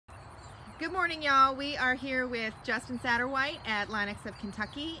Good morning, y'all. We are here with Justin Satterwhite at Lennox of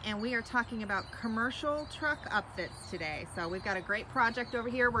Kentucky, and we are talking about commercial truck upfits today. So we've got a great project over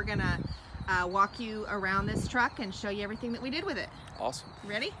here. We're gonna walk you around this truck and show you everything that we did with it. Awesome.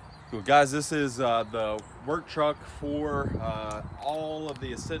 Ready? Cool. Guys, this is the work truck for all of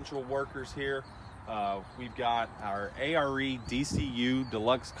the essential workers here. We've got our ARE DCU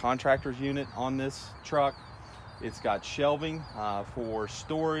Deluxe Contractors Unit on this truck. It's got shelving for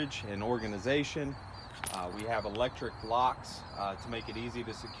storage and organization. We have electric locks to make it easy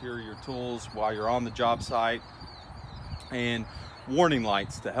to secure your tools while you're on the job site, and warning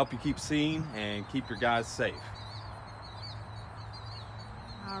lights to help you keep seen and keep your guys safe.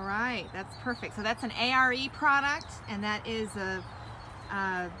 All right, that's perfect. So that's an ARE product, and that is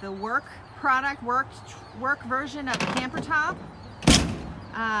the work product, work version of the camper top.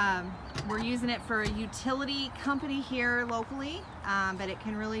 We're using it for a utility company here locally, but it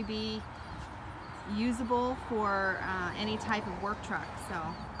can really be usable for any type of work truck. So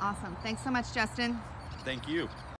awesome. Thanks so much, Justin. Thank you.